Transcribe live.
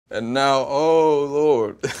And now, oh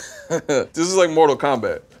Lord. This is like Mortal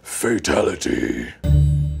Kombat. Fatality.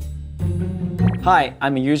 Hi,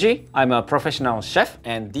 I'm Yuji. I'm a professional chef,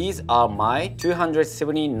 and these are my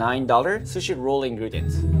 $279 sushi roll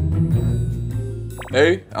ingredients.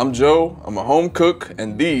 Hey, I'm Joe. I'm a home cook,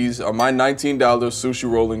 and these are my $19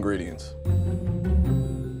 sushi roll ingredients.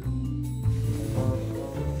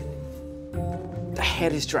 The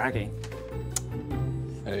head is dragging.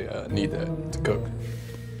 Hey, I need that to cook.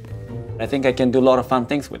 I think I can do a lot of fun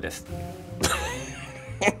things with this.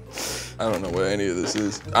 I don't know what any of this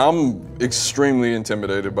is. I'm extremely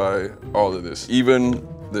intimidated by all of this. Even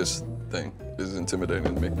this thing is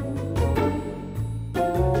intimidating to me.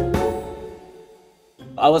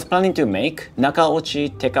 I was planning to make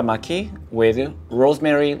nakaochi tekamaki with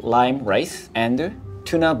rosemary lime rice and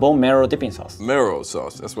tuna bone marrow dipping sauce. Marrow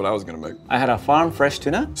sauce, that's what I was gonna make. I had a farm fresh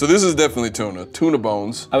tuna. So this is definitely tuna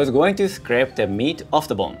bones. I was going to scrape the meat off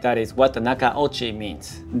the bone. That is what the nakaochi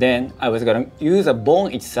means. Then I was gonna use the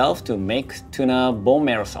bone itself to make tuna bone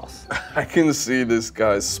marrow sauce. I can see this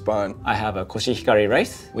guy's spine. I have a koshihikari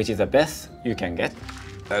rice, which is the best you can get.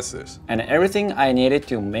 That's this. And everything I needed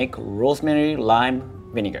to make rosemary lime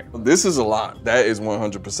vinegar. This is a lot. That is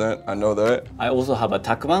 100%. I know that. I also have a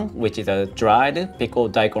takuman, which is a dried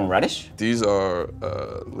pickled daikon radish. These are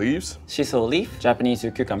leaves. Shiso leaf, Japanese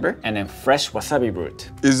cucumber, and then fresh wasabi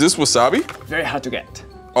root. Is this wasabi? Very hard to get.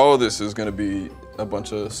 All this is gonna be a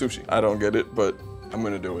bunch of sushi. I don't get it, but I'm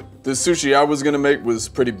gonna do it. The sushi I was gonna make was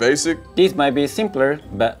pretty basic. These might be simpler,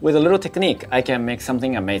 but with a little technique, I can make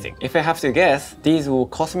something amazing. If I have to guess, these will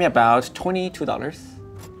cost me about $22.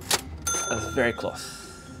 That's very close.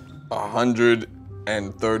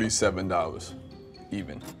 $137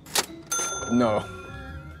 even. No.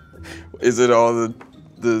 Is it all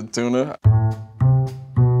the tuna?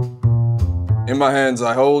 In my hands,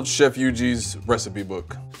 I hold Chef Yuji's recipe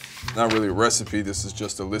book. Not really a recipe, this is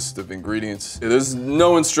just a list of ingredients. There's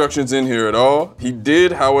no instructions in here at all. He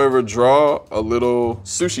did, however, draw a little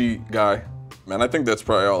sushi guy. Man, I think that's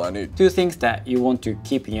probably all I need. Two things that you want to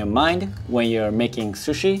keep in your mind when you're making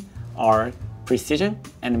sushi are precision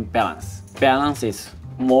and balance. Balance is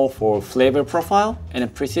more for flavor profile, and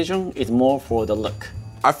precision is more for the look.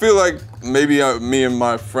 I feel like maybe me and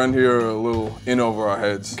my friend here are a little in over our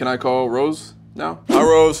heads. Can I call Rose now? Hi,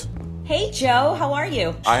 Rose. Hey, Joe, how are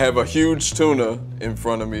you? I have a huge tuna in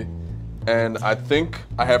front of me, and I think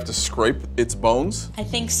I have to scrape its bones. I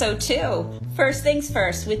think so too. First things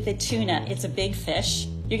first, with the tuna, it's a big fish.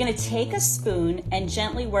 You're gonna take a spoon and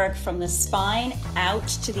gently work from the spine out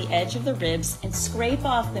to the edge of the ribs and scrape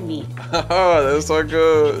off the meat. That's like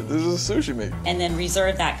this is sushi meat. And then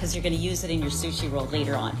reserve that because you're gonna use it in your sushi roll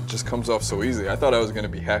later on. It just comes off so easy. I thought I was gonna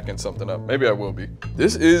be hacking something up. Maybe I will be.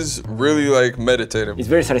 This is really like meditative. It's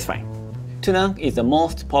very satisfying. Tuna is the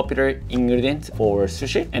most popular ingredient for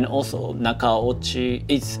sushi, and also nakaochi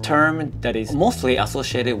is a term that is mostly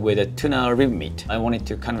associated with the tuna rib meat. I wanted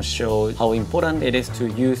to kind of show how important it is to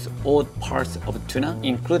use all parts of tuna,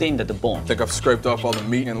 including the bone. I think I've scraped off all the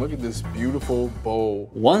meat, and look at this beautiful bowl.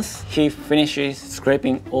 Once he finishes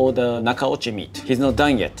scraping all the nakaochi meat, he's not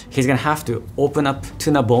done yet. He's gonna have to open up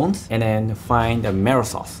tuna bones and then find the marrow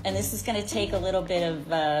sauce. And this is gonna take a little bit of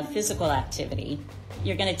physical activity.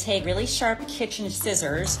 You're gonna take really sharp kitchen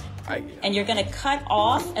scissors and you're gonna cut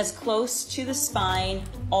off as close to the spine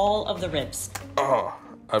all of the ribs. Oh,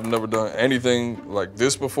 I've never done anything like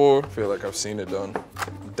this before. I feel like I've seen it done.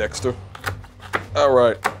 Dexter. All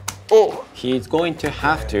right. Oh. He's going to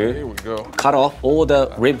have Here we go. to cut off all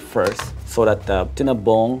the rib first so that the tuna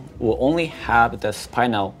bone will only have the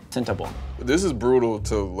spinal center bone. This is brutal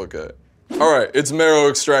to look at. All right, it's marrow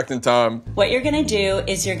extracting time. What you're gonna do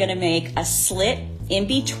is you're gonna make a slit in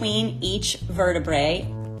between each vertebrae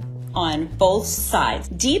on both sides,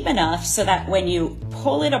 deep enough so that when you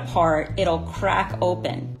pull it apart, it'll crack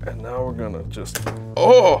open. And now we're gonna just,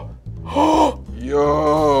 oh,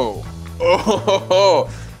 yo, oh.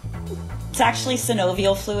 It's actually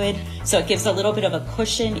synovial fluid, so it gives a little bit of a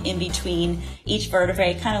cushion in between each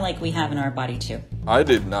vertebrae, kind of like we have in our body too. I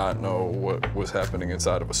did not know what was happening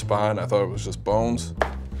inside of a spine. I thought it was just bones.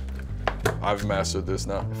 I've mastered this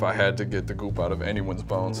now. If I had to get the goop out of anyone's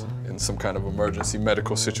bones in some kind of emergency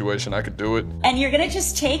medical situation, I could do it. And you're gonna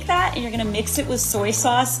just take that and you're gonna mix it with soy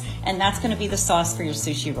sauce, and that's gonna be the sauce for your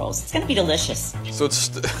sushi rolls. It's gonna be delicious. So it's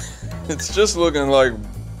just looking like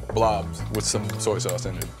blobs with some soy sauce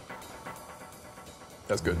in it.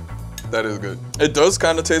 That's good. That is good. It does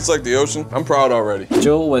kind of taste like the ocean. I'm proud already.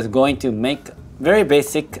 Joe was going to make very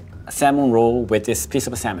basic salmon roll with this piece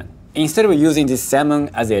of salmon. Instead of using this salmon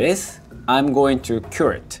as it is, I'm going to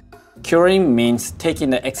cure it. Curing means taking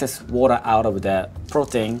the excess water out of the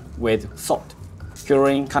protein with salt.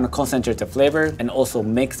 Curing kind of concentrates the flavor and also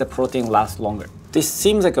makes the protein last longer. This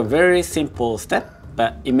seems like a very simple step,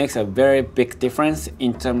 but it makes a very big difference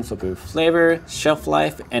in terms of flavor, shelf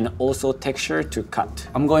life, and also texture to cut.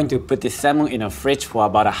 I'm going to put this salmon in a fridge for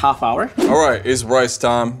about a half hour. All right, it's rice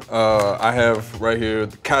time. I have right here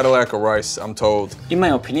the Cadillac of rice, I'm told. In my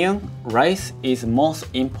opinion, rice is the most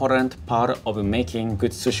important part of making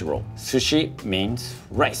good sushi roll. Sushi means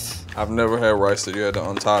rice. I've never had rice that you had to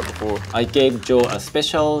untie before. I gave Joe a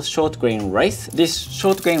special short grain rice. This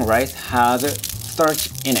short grain rice has starch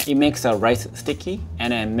in it. It makes the rice sticky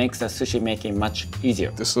and it makes the sushi making much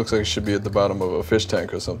easier. This looks like it should be at the bottom of a fish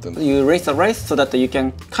tank or something. You raise the rice so that you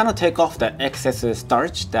can kind of take off the excess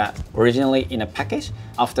starch that originally in a package.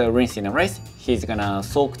 After rinsing the rice, he's gonna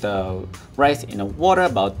soak the rice in the water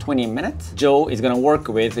about 20 minutes. Joe is gonna work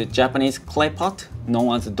with a Japanese clay pot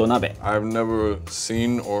known as donabe. I've never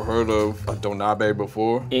seen or heard of a donabe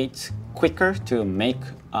before. It's quicker to make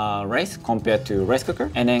rice compared to rice cooker,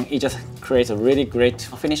 and then it just creates a really great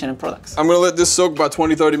finishing products. I'm gonna let this soak about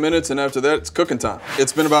 20-30 minutes, and after that, it's cooking time.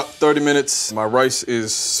 It's been about 30 minutes. My rice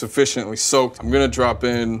is sufficiently soaked. I'm gonna drop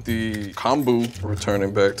in the kombu,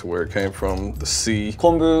 returning back to where it came from, the sea.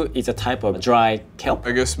 Kombu is a type of dry kelp.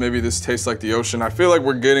 I guess maybe this tastes like the ocean. I feel like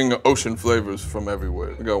we're getting ocean flavors from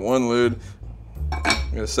everywhere. We got one lid.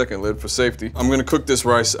 Get a second lid for safety. I'm gonna cook this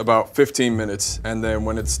rice about 15 minutes, and then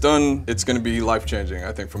when it's done, it's gonna be life-changing.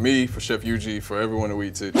 I think for me, for Chef Yuji, for everyone who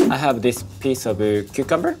eats it. I have this piece of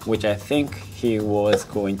cucumber, which I think he was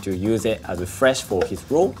going to use it as a fresh for his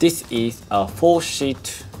roll. This is a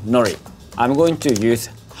 4-sheet nori. I'm going to use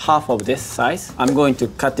half of this size. I'm going to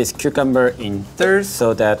cut this cucumber in thirds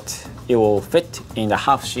so that it will fit in the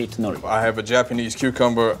half-sheet nori. I have a Japanese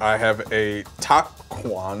cucumber. I have a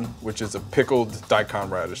takuan, which is a pickled daikon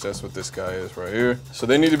radish. That's what this guy is right here. So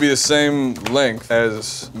they need to be the same length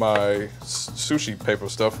as my sushi paper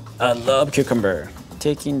stuff. I love cucumber.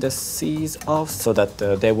 Taking the seeds off so that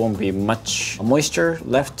there won't be much moisture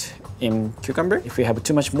left in cucumber. If we have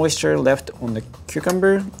too much moisture left on the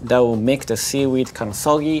cucumber, that will make the seaweed kind of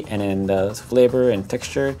soggy, and then the flavor and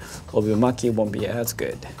texture of the maki won't be as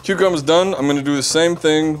good. Cucumber's done. I'm gonna do the same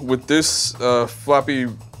thing with this floppy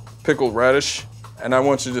pickled radish, and I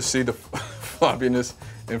want you to see the floppiness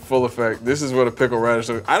in full effect. This is what a pickled radish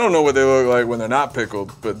looks. I don't know what they look like when they're not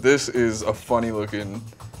pickled, but this is a funny looking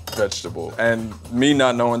vegetable. And me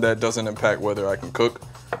not knowing that doesn't impact whether I can cook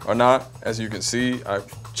or not. As you can see,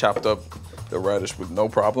 I've chopped up the radish with no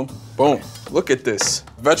problem. Boom, look at this.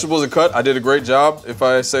 Vegetables are cut, I did a great job, if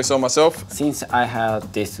I say so myself. Since I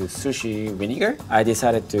had this sushi vinegar, I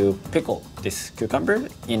decided to pickle this cucumber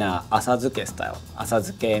in a asazuke style.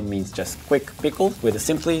 Asazuke means just quick pickle with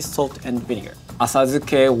simply salt and vinegar.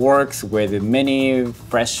 Asazuke works with many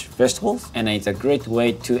fresh vegetables, and it's a great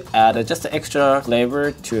way to add just extra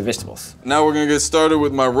flavor to vegetables. Now we're gonna get started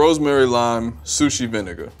with my rosemary lime sushi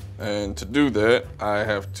vinegar. And to do that, I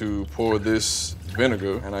have to pour this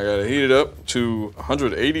vinegar, and I gotta heat it up to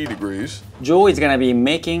 180 degrees. Joe is gonna be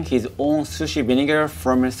making his own sushi vinegar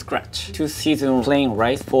from scratch to season plain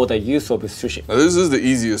rice for the use of sushi. Now this is the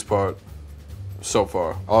easiest part so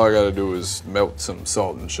far. All I gotta do is melt some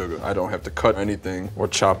salt and sugar. I don't have to cut anything or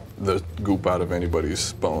chop the goop out of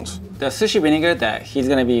anybody's bones. The sushi vinegar that he's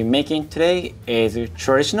gonna be making today is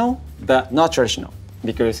traditional, but not traditional,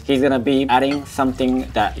 because he's gonna be adding something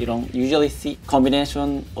that you don't usually see.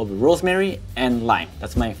 Combination of rosemary and lime.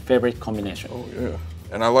 That's my favorite combination. Oh yeah.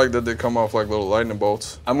 And I like that they come off like little lightning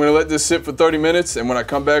bolts. I'm gonna let this sit for 30 minutes, and when I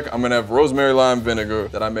come back, I'm gonna have rosemary lime vinegar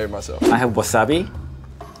that I made myself. I have wasabi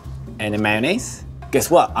and mayonnaise. Guess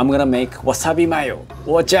what? I'm gonna make wasabi mayo.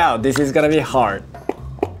 Watch out, this is gonna be hard.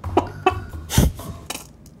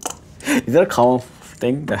 Is that a common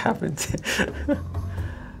thing that happens?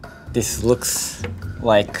 This looks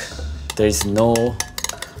like there's no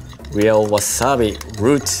real wasabi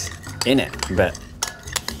root in it, but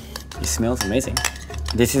it smells amazing.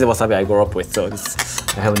 This is the wasabi I grew up with, so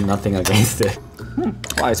I have nothing against it.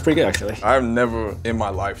 Wow, it's pretty good actually. I've never in my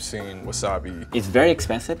life seen wasabi. It's very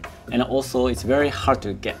expensive, and also it's very hard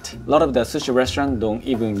to get. A lot of the sushi restaurants don't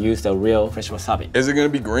even use the real fresh wasabi. Is it gonna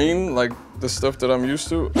be green like the stuff that I'm used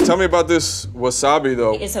to? Tell me about this wasabi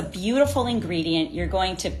though. It's a beautiful ingredient. You're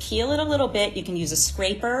going to peel it a little bit. You can use a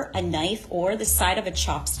scraper, a knife, or the side of a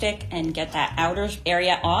chopstick and get that outer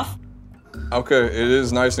area off. Okay, it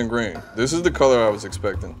is nice and green. This is the color I was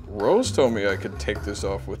expecting. Rose told me I could take this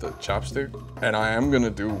off with a chopstick, and I am gonna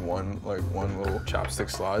do one little chopstick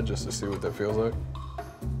slide just to see what that feels like.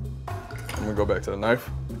 I'm gonna go back to the knife.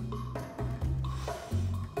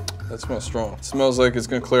 That smells strong. It smells like it's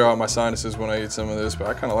gonna clear out my sinuses when I eat some of this, but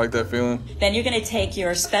I kind of like that feeling. Then you're gonna take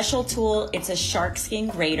your special tool. It's a shark skin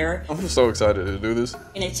grater. I'm so excited to do this.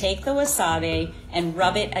 You're gonna take the wasabi and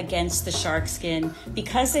rub it against the shark skin.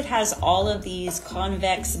 Because it has all of these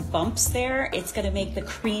convex bumps there, it's gonna make the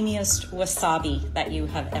creamiest wasabi that you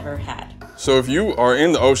have ever had. So if you are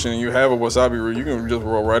in the ocean and you have a wasabi root, you can just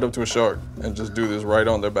roll right up to a shark and just do this right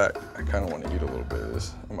on their back. I kind of want to eat a little bit of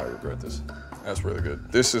this. I might regret this. That's really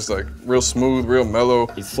good. This is like real smooth, real mellow.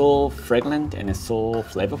 It's so fragrant and it's so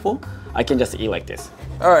flavorful. I can just eat like this.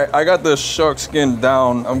 All right, I got the shark skin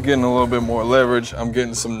down. I'm getting a little bit more leverage. I'm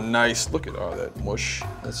getting some nice, look at all that mush.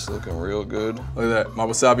 That's looking real good. Look at that, my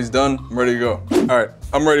wasabi's done. I'm ready to go. All right,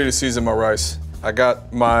 I'm ready to season my rice. I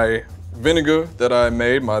got my vinegar that I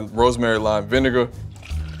made, my rosemary lime vinegar.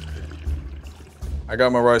 I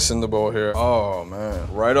got my rice in the bowl here. Oh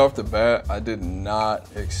man, right off the bat, I did not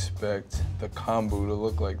expect the kombu to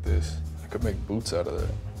look like this. I could make boots out of that.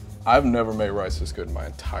 I've never made rice this good in my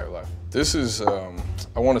entire life. This is, I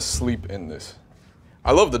want to sleep in this.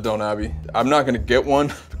 I love the donabi. I'm not gonna get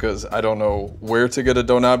one because I don't know where to get a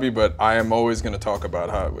donabi, but I am always gonna talk about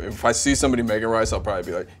how, if I see somebody making rice, I'll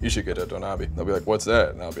probably be like, you should get a donabi. They'll be like, what's that?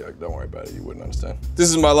 And I'll be like, don't worry about it, you wouldn't understand. This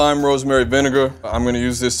is my lime rosemary vinegar. I'm gonna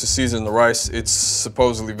use this to season the rice. It's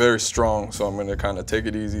supposedly very strong, so I'm gonna kind of take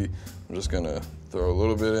it easy. I'm just gonna throw a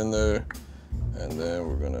little bit in there, and then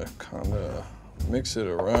we're gonna kind of mix it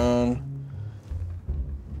around.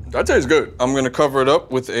 That tastes good. I'm gonna cover it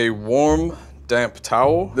up with a warm, damp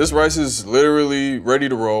towel. This rice is literally ready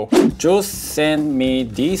to roll. Joe sent me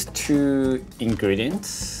these two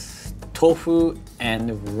ingredients, tofu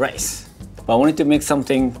and rice. But I wanted to make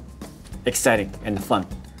something exciting and fun.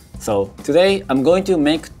 So today I'm going to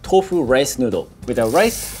make tofu rice noodle. With the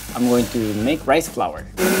rice, I'm going to make rice flour.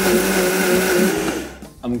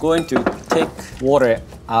 I'm going to take water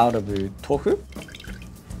out of the tofu.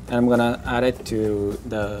 And I'm gonna add it to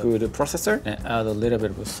the food processor and add a little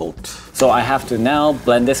bit of salt. So I have to now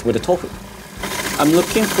blend this with the tofu. I'm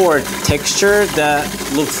looking for a texture that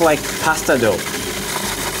looks like pasta dough.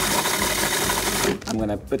 I'm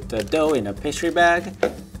gonna put the dough in a pastry bag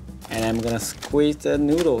and I'm gonna squeeze the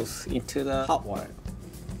noodles into the hot water.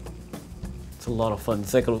 It's a lot of fun.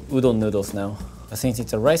 It's like udon noodles now. Since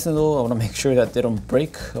it's a rice noodle, I wanna make sure that they don't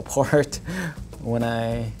break apart when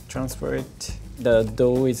I transfer it. The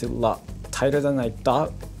dough is a lot tighter than I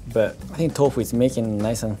thought, but I think tofu is making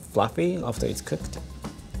nice and fluffy after it's cooked.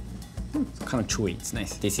 It's kind of chewy, it's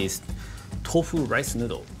nice. This is tofu rice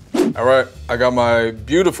noodle. All right, I got my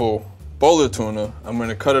beautiful bowl of tuna. I'm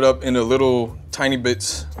gonna cut it up into little tiny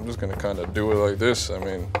bits. I'm just gonna kind of do it like this. I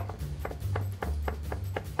mean,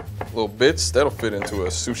 little bits, that'll fit into a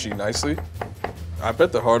sushi nicely. I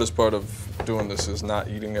bet the hardest part of doing this is not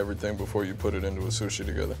eating everything before you put it into a sushi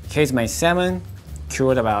together. Here's my salmon,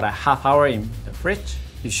 cured about a half hour in the fridge.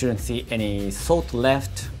 You shouldn't see any salt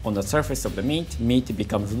left on the surface of the meat. Meat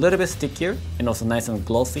becomes a little bit stickier and also nice and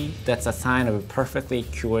glossy. That's a sign of a perfectly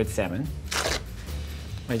cured salmon.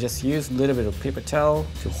 I just use a little bit of paper towel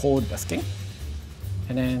to hold the skin.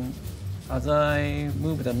 And then as I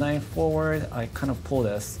move the knife forward, I kind of pull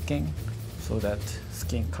the skin so that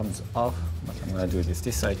skin comes off. But I'm gonna do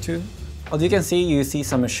this side too. As you can see, you see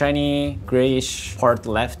some shiny grayish part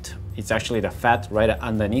left. It's actually the fat right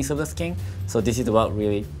underneath of the skin. So this is what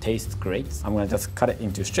really tastes great. I'm gonna just cut it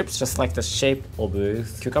into strips, just like the shape of a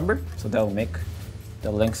cucumber. So that will make the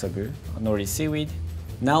length of a nori seaweed.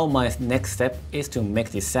 Now my next step is to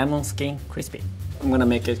make the salmon skin crispy. I'm gonna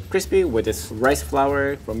make it crispy with this rice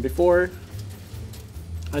flour from before.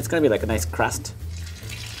 It's gonna be like a nice crust.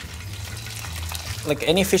 Like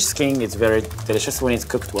any fish skin, it's very delicious when it's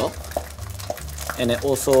cooked well. And it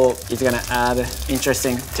also is gonna add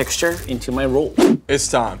interesting texture into my roll. It's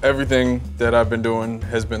time. Everything that I've been doing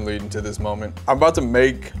has been leading to this moment. I'm about to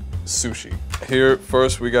make sushi. Here,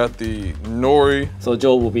 first we got the nori. So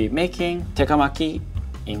Joe will be making tekamaki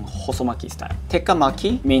in hosomaki style.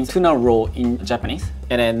 Tekamaki means tuna roll in Japanese.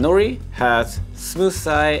 And then nori has smooth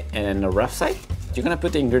side and a rough side. You're gonna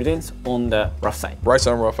put the ingredients on the rough side. Rice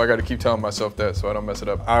on rough, I gotta keep telling myself that so I don't mess it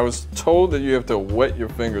up. I was told that you have to wet your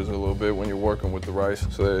fingers a little bit when you're working with the rice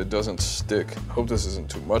so that it doesn't stick. I hope this isn't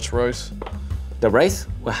too much rice. The rice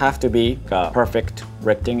will have to be a perfect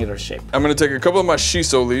rectangular shape. I'm gonna take a couple of my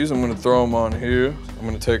shiso leaves, I'm gonna throw them on here. I'm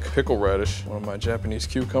gonna take pickle radish, one of my Japanese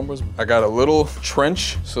cucumbers. I got a little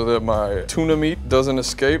trench so that my tuna meat doesn't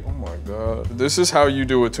escape. Oh my God. This is how you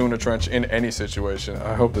do a tuna trench in any situation.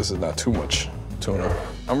 I hope this is not too much. tuna.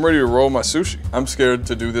 I'm ready to roll my sushi. I'm scared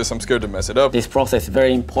to do this. I'm scared to mess it up. This process is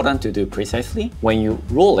very important to do precisely. When you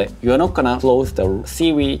roll it, you're not gonna close the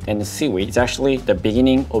seaweed and the seaweed. It's actually the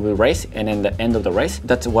beginning of the rice and then the end of the rice.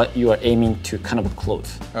 That's what you are aiming to kind of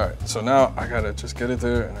close. All right, so now I gotta just get it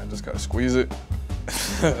there and I just gotta squeeze it.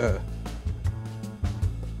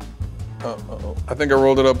 I think I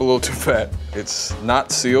rolled it up a little too fat. It's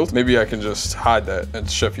not sealed. Maybe I can just hide that and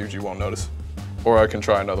Chef Yuji won't notice. Or I can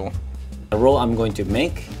try another one. The roll I'm going to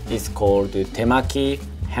make is called the temaki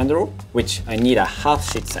hand roll, which I need a half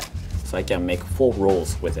sheet set. So I can make 4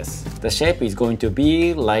 rolls with this. The shape is going to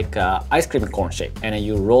be like an ice cream cone shape, and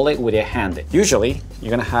you roll it with your hand. Usually,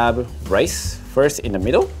 you're gonna have rice first in the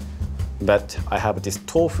middle, but I have this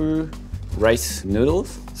tofu rice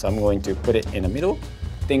noodles, so I'm going to put it in the middle.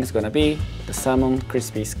 Thing's gonna be the salmon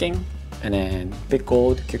crispy skin, and then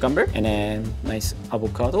pickled cucumber, and then nice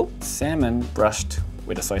avocado, salmon brushed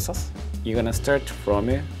with the soy sauce. You're gonna start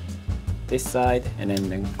from this side and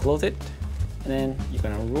then close it. And then you're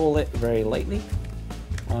gonna roll it very lightly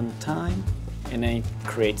on time, and then it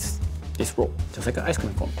creates this roll, just like an ice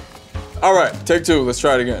cream cone. All right, take 2, let's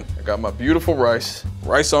try it again. I got my beautiful rice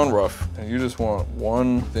on rough, and you just want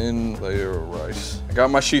one thin layer of rice. I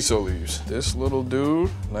got my shiso leaves. This little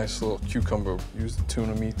dude, nice little cucumber. Use the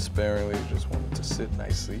tuna meat sparingly, just want it to sit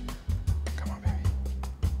nicely. Come on, baby.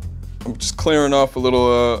 I'm just clearing off a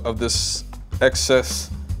little of this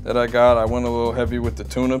excess that I got. I went a little heavy with the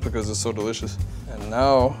tuna because it's so delicious. And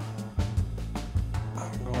now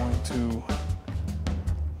I'm going to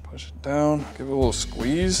push it down, give it a little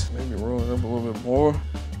squeeze, maybe roll it up a little bit more.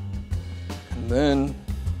 And then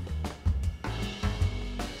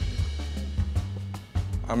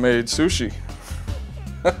I made sushi.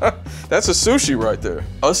 That's a sushi right there.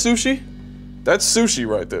 A sushi? That's sushi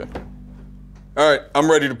right there. All right, I'm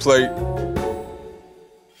ready to plate.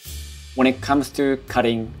 When it comes to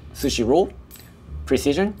cutting sushi roll,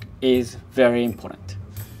 precision is very important.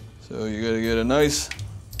 So you gotta get a nice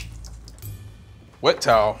wet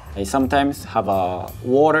towel. I sometimes have a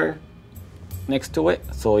water next to it,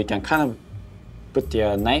 so you can kind of put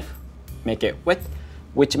your knife, make it wet,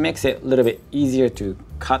 which makes it a little bit easier to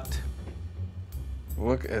cut.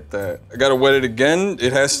 Look at that. I gotta wet it again.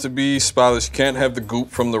 It has to be spotless. You can't have the goop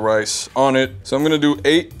from the rice on it. So I'm gonna do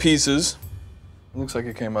 8 pieces. It looks like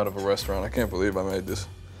it came out of a restaurant. I can't believe I made this.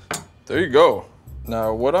 There you go.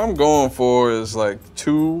 Now what I'm going for is like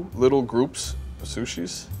 2 little groups of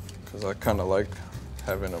sushis, because I kind of like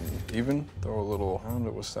having them even. Throw a little round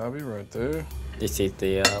of wasabi right there. This is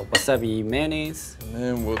the wasabi mayonnaise. And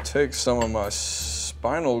then we'll take some of my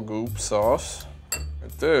spinal goop sauce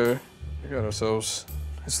right there. We got ourselves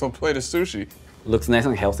a nice little plate of sushi. Looks nice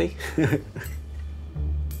and healthy.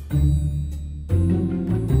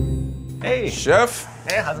 Hey, Chef.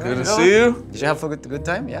 Hey, how's it going? Good to see you. Did you have a good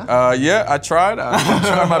time? Yeah. Yeah, I tried. I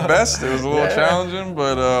tried my best. It was a little challenging,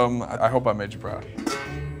 but I hope I made you proud.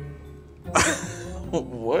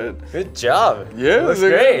 What? Good job. Yeah, looks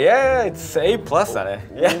great. Yeah, it's A+ on it.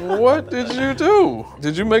 Yeah. What did you do?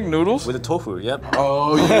 Did you make noodles? With the tofu, yep.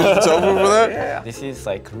 Oh, you used tofu for that? Yeah. This is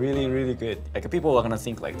like really, really good. Like people are gonna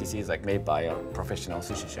think like this is like made by a professional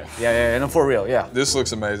sushi chef. Yeah, no, for real, yeah. This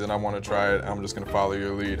looks amazing. I want to try it. I'm just gonna follow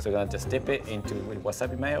your lead. So we're gonna just dip it into with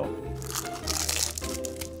wasabi mayo.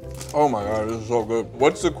 Oh my God, this is so good.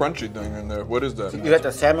 What's the crunchy thing in there? What is that? You got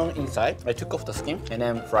the salmon inside. I took off the skin and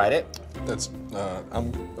then fried it. That's,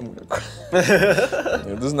 I'm gonna cry.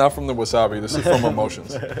 Yeah, this is not from the wasabi, this is from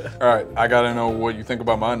emotions. All right, I gotta know what you think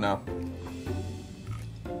about mine now.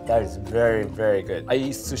 That is very, very good. I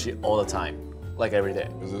eat sushi all the time, like every day.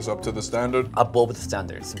 Is this up to the standard? Above the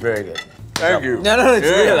standards, very good. Thank you. No, it's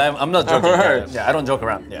real. I'm not joking. Right. Yeah, I don't joke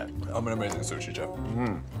around. Yeah. I'm an amazing sushi chef.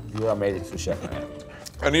 You're amazing sushi chef.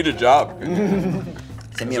 I need a job.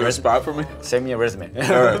 Send Is me there a spot for me? Send me a resume.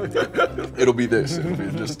 All right. It'll be this. It'll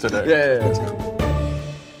be just today. Yeah.